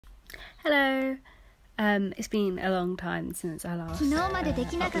Hello! It's been a long time since I last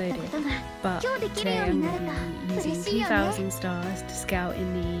uploaded, but today I'm going to be using 2,000 stars to scout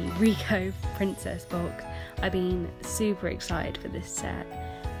in the RIKO Princess box. I've been super excited for this set.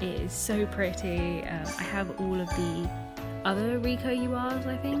 It is so pretty. I have all of the other RIKO URs,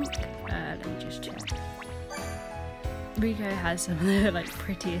 I think. Let me just check. RIKO has some of the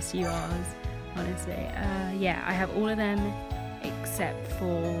prettiest URs, honestly. Yeah, I have all of them except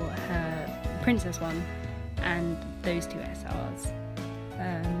for her princess one and those two SRs.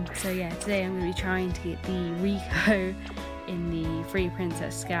 So yeah, today I'm going to be trying to get the RIKO in the free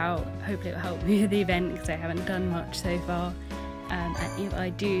princess scout. Hopefully it will help me with the event because I haven't done much so far. And if I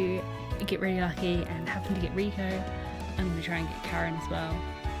do get really lucky and happen to get RIKO, I'm going to try and get Karen as well.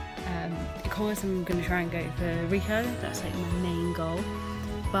 Of course I'm going to try and go for RIKO, that's like my main goal.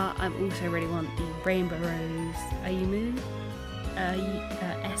 But I also really want the Rainbow Rose Ayumu.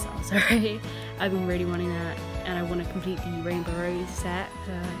 SR, sorry. I've been really wanting that, and I want to complete the Rainbow Rose set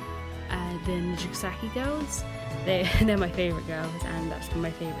for the Nagasaki girls. They're my favourite girls, and that's one of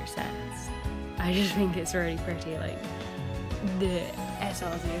my favourite sets. I just think it's really pretty, like the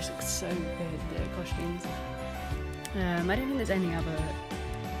SRs they just look so good, the costumes. I don't think there's any other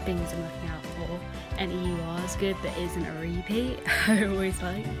things I'm looking out for. Any URs good that isn't a repeat, I always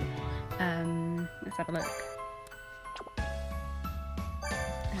like. Let's have a look.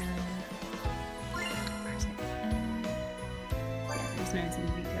 Know some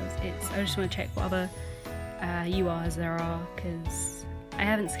details. I just want to check what other URs there are because I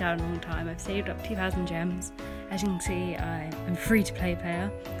haven't scouted in a long time. I've saved up 2,000 gems. As you can see, I'm a free-to-play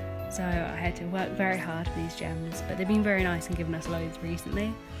player, so I had to work very hard for these gems, but they've been very nice and given us loads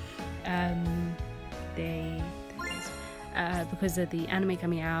recently. Because of the anime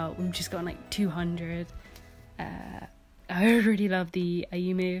coming out, we've just got like 200. I really love the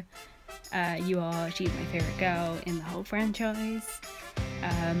Ayumu UR. She's my favourite girl in the whole franchise.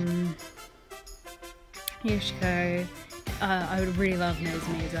 Yoshiko, I would really love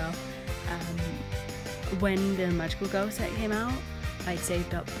Nozomi as well. When the Magical Girl set came out, I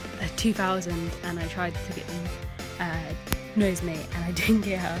saved up 2,000 and I tried to get Nozomi and I didn't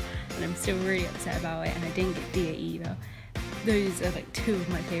get her, and I'm still really upset about it, and I didn't get Dia either. Those are like two of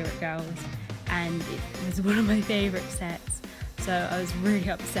my favourite girls, and it was one of my favourite sets, so I was really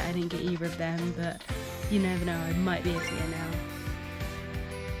upset I didn't get either of them, but you never know, I might be able to get now.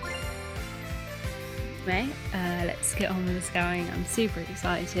 Anyway, let's get on with the scouting. I'm super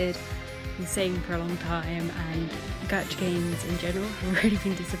excited. I've been saving for a long time, and gacha games in general have really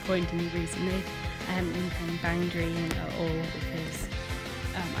been disappointing me recently. I haven't been playing Bang Dream at all because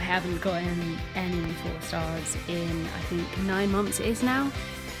I haven't gotten any 4 stars in I think 9 months it is now.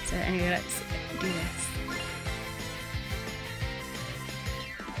 So anyway, let's do this.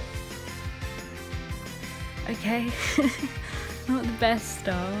 Okay, not the best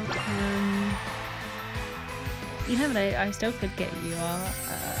start. You never know, I still could get UR.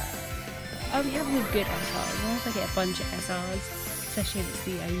 I'll be having a good SRs. Once I get a bunch of SRs, especially if it's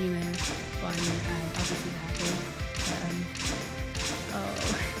the Ayumu one, I'll be super happy. Oh.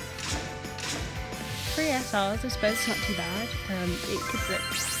 3 SRs, I suppose it's not too bad. It could look.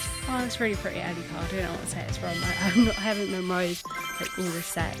 Oh, it's really pretty Addy card. I don't know what set it's from. I haven't memorised like all the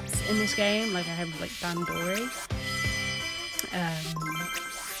sets in this game. Like I have like Bandori.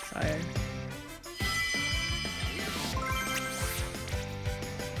 So.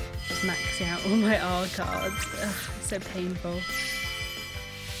 Maxing out all my R cards. Ugh, so painful.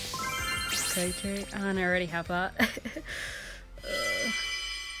 Koku, and I already have that.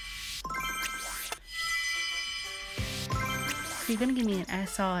 If you're gonna give me an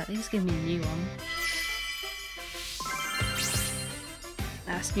SR, at least give me a new one.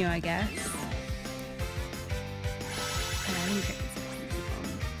 That's new, I guess. Let me check this.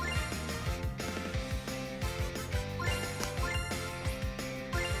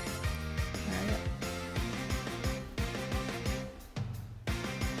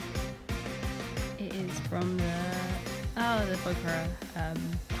 From the Fogura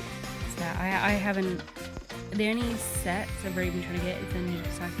set. I haven't. The only sets I've really been trying to get is the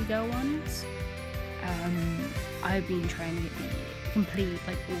Nagasaki Girl ones. I've been trying to get the complete,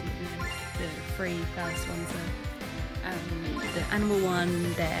 like all of the 3 first ones, the animal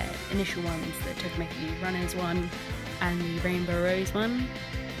one, the initial ones, the Tokameki Runners one, and the Rainbow Rose one.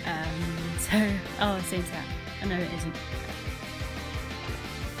 Oh, same set. Oh, no, it isn't.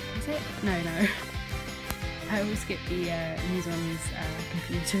 Is it? No. I always get these ones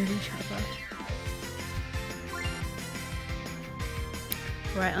confused with each other.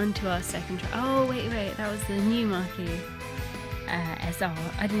 Right, on to our second try. Oh, wait, that was the new marquee. SR.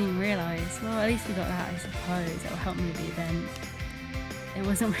 I didn't even realise. Well, at least we got that, I suppose. It will help me with the event. It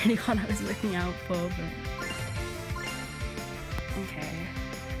wasn't really what I was looking out for, but... Okay,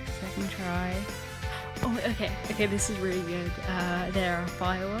 second try. Oh, okay, this is really good. There are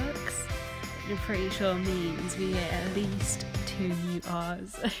fireworks. I'm pretty sure means we get at least 2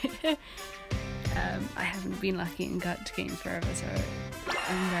 URs. I haven't been lucky in gut games forever, so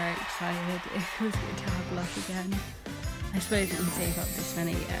I'm very excited. It feels good to have luck again. I suppose we can save up this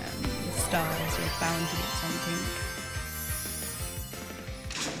many stars, we're bound to get something.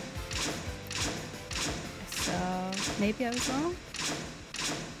 So, maybe I was wrong?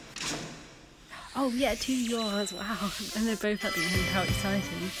 Oh yeah, 2 yours, wow. And they're both at the end, how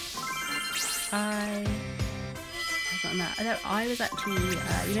exciting. I've gotten that. I was actually,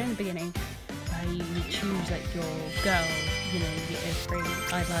 you know in the beginning, you choose like your girl, you know, you get a free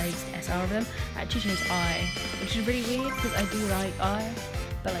idolized SR of them. I actually chose I, which is really weird because I do like I,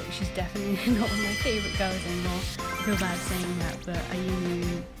 but like she's definitely not one of my favourite girls anymore. I feel bad saying that, but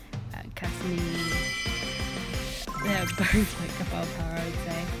Ayumu, Kasumi, they're both like above her, I'd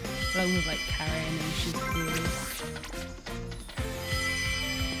say. Along with like Karen, and she's cool.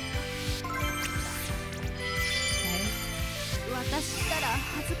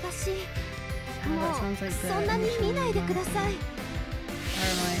 Oh, that sounds like the initial one.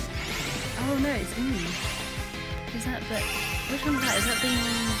 Where am I? Oh no, it's me. Is that the... Which one is that? Is that the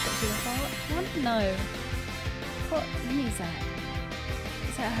shot through the heart one? No. What Umi is that?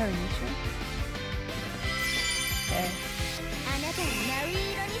 Is that her initial? Okay.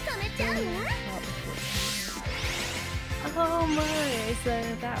 Oh my, it's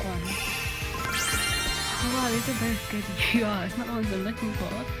that one. Oh wow, these are both good URs. It's not the ones I'm looking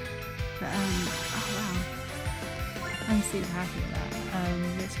for. But, oh wow. I'm super happy with that.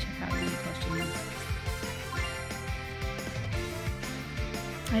 Let's check out the costumes.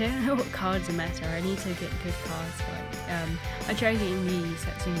 I don't know what cards are meta. I need to get good cards for like, I tried getting the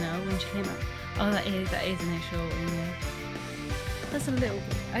Setsuna when she came out. Oh, that is initial, yeah. That's a little bit,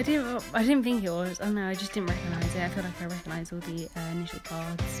 I didn't think it was. Oh no, I just didn't recognise it. I feel like I recognise all the initial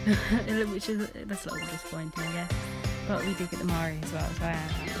cards. Which is, that's a little disappointing, I guess. But we did get the Mari as well, so I am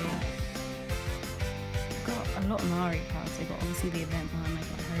happy. Got a lot of Mari cards. I got obviously the event one, I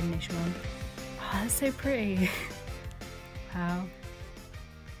got her initial one. Oh, that's so pretty. Wow.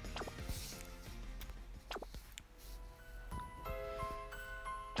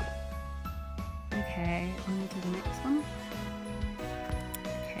 Okay, on to the next one.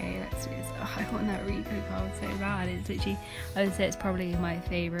 Okay, let's do this. Oh, I want that RIKO card so bad. It's literally, I would say it's probably my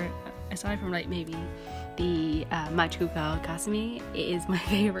favourite, aside from like maybe the magical card Kasumi. It is my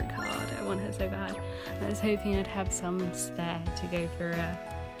favourite card. I want her so bad. I was hoping I'd have some spare to go for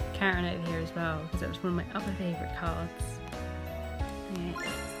Karen over here as well, because that was one of my other favourite cards. Okay,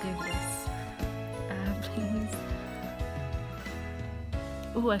 let's go for this. Please.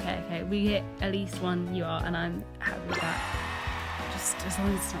 Oh, okay, we get at least 1 UR and I'm happy with that. Just as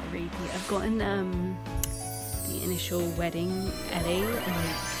long as it's not repeat. I've gotten the initial wedding Ellie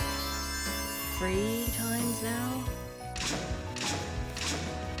like 3 times now.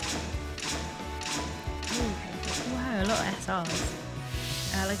 Okay, wow, a lot of SRs.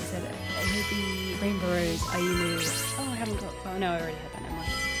 Like I said, the Rainbow Rose, Ayumu. Oh, I haven't got. Oh no, I already had that. Never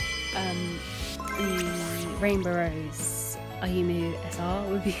mind. The Rainbow Rose Ayumu SR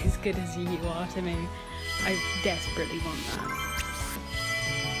would be as good as you are to me. I desperately want that.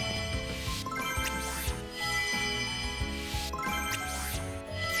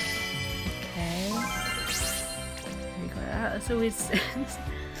 Okay. We got that. That's always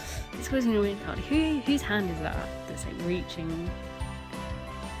it's always a weird card. Whose hand is that? That's like reaching.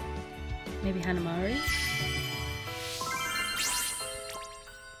 Maybe Hanamari?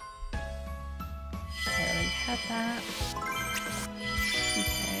 Okay, I already had that.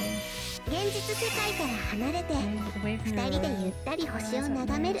 Okay. Away from your I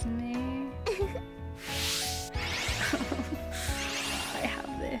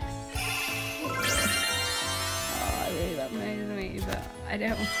have this. Oh, I really love me, but I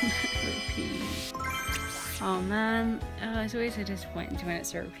don't want that to repeat. Oh man, it's always so disappointing when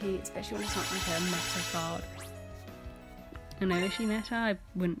it's a repeat, especially when it's not like a meta card. I know, is she meta? I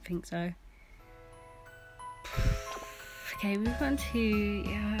wouldn't think so. Okay, we've gone to,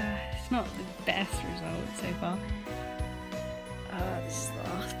 it's not the best result so far. This is the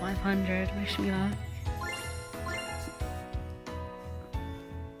last 500, wish me luck.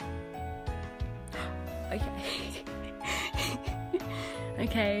 Okay.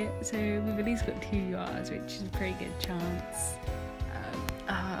 Okay, so we've at least got 2 URs, which is a pretty good chance.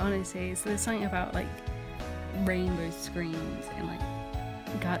 Honestly, so there's something about like rainbow screens in like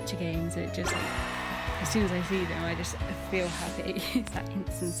gacha games. It just like, as soon as I see them, I just feel happy. It's that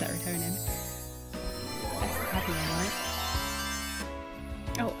instant serotonin. That's the happy one, right?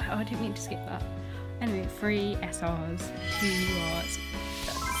 Oh, I didn't mean to skip that. Anyway, 3 SRs, 2 URs.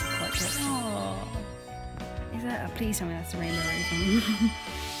 That's quite good. Oh, is that? Please tell me that's a rainbow raven.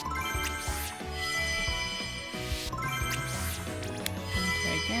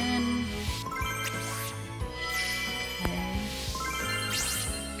 Again. Okay.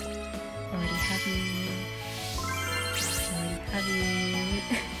 Already have you. Already have you.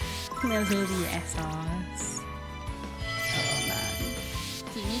 That was all the SRs. Oh man.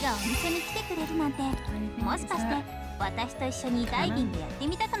 君がお店に来てくれるなんて、もしかして私と一緒にダイビングやって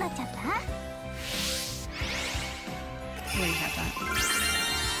みたくなっちゃった？ Already have that.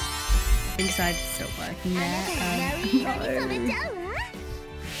 I decided to stop working there. No.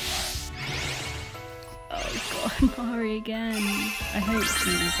 Oh god, Mari again. I hope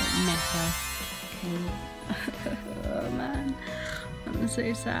she's like meta. Oh man, I'm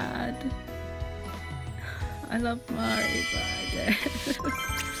so sad. I love Mari, but I don't.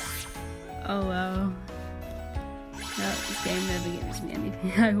 Oh well. No, this game never gives me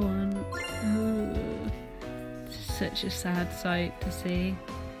anything I want. Oh, such a sad sight to see.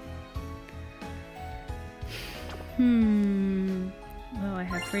 Well, I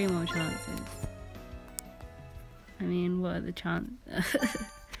have 3 more chances. I mean, what are the chances?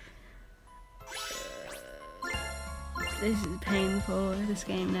 This is painful. This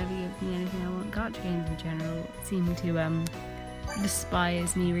game never gives me anything I want. Gacha games in general seem to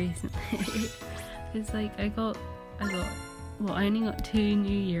despise me recently. It's like I got well, I only got 2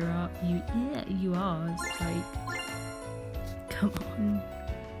 new URs. Like, come on.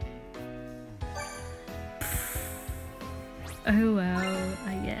 Oh well,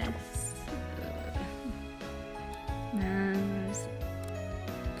 I guess. Man,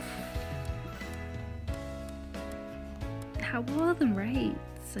 how are the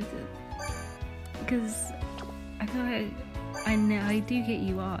rates? Like, because I feel like I know I do get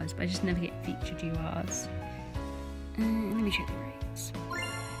URs, but I just never get featured URs. Let me check the rates.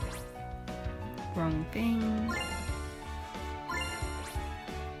 Wrong thing.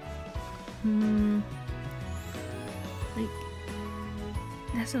 Like,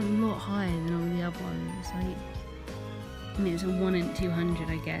 that's a lot higher than all the other ones. Like, I mean, it's a 1 in 200,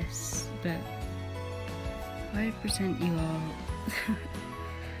 I guess, but 5% UR.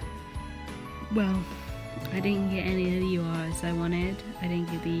 Well, I didn't get any of the URs I wanted. I didn't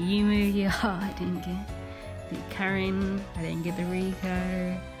get the Yumu UR, I didn't get the Karen, I didn't get the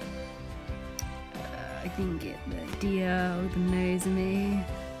RIKO, I didn't get the Dia or the Nozomi.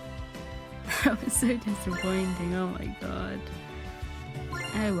 That was so disappointing, oh my god.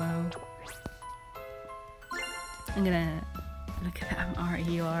 Oh well. I'm gonna look at that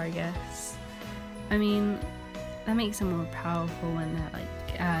RIUR, I guess. I mean, that makes them more powerful when they're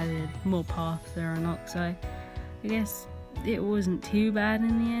like added more paths there or not, so I guess it wasn't too bad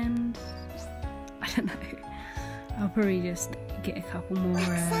in the end. I don't know. I'll probably just get a couple more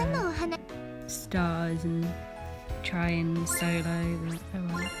stars and try and solo. Oh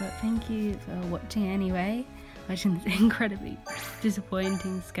well, but thank you for watching anyway. Watching this incredibly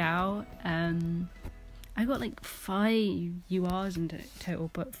disappointing scout. I got like 5 URs in total,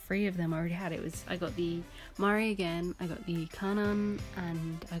 but 3 of them I already had. I got the Mari again, I got the Kanan,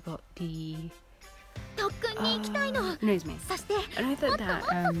 and I got the Nozomi. And I thought that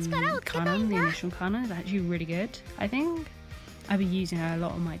Kanan, the initial Kanan, is actually really good. I think I've been using her a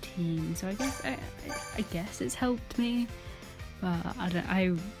lot on my team, so I guess it's helped me, but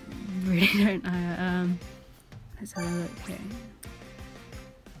I really don't know. Let's have a look here.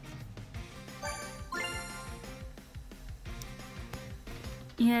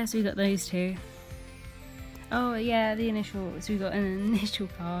 Yeah, so we got those 2. Oh yeah, the initial. So we got an initial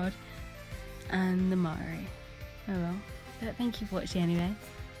card and the Mari. Oh well. But thank you for watching anyway.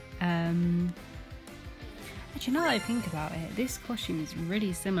 Actually, now that I think about it, this costume is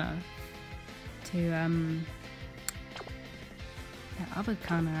really similar to that other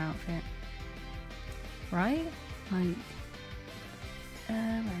kind of outfit, right? Like,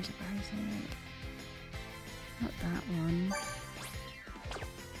 where is it? Not that one.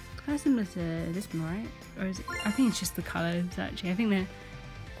 Kind of similar to this one, right? Or is it? I think it's just the colours actually. I think they're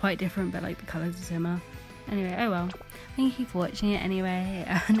quite different, but like the colours are similar. Anyway, oh well. Thank you for watching it anyway.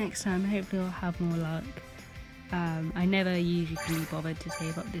 Next time, hopefully I'll have more luck. I never usually can be bothered to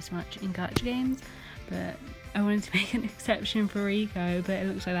save up this much in gacha games, but I wanted to make an exception for RIKO, but it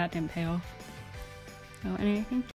looks like that didn't pay off. So anyway, thank you.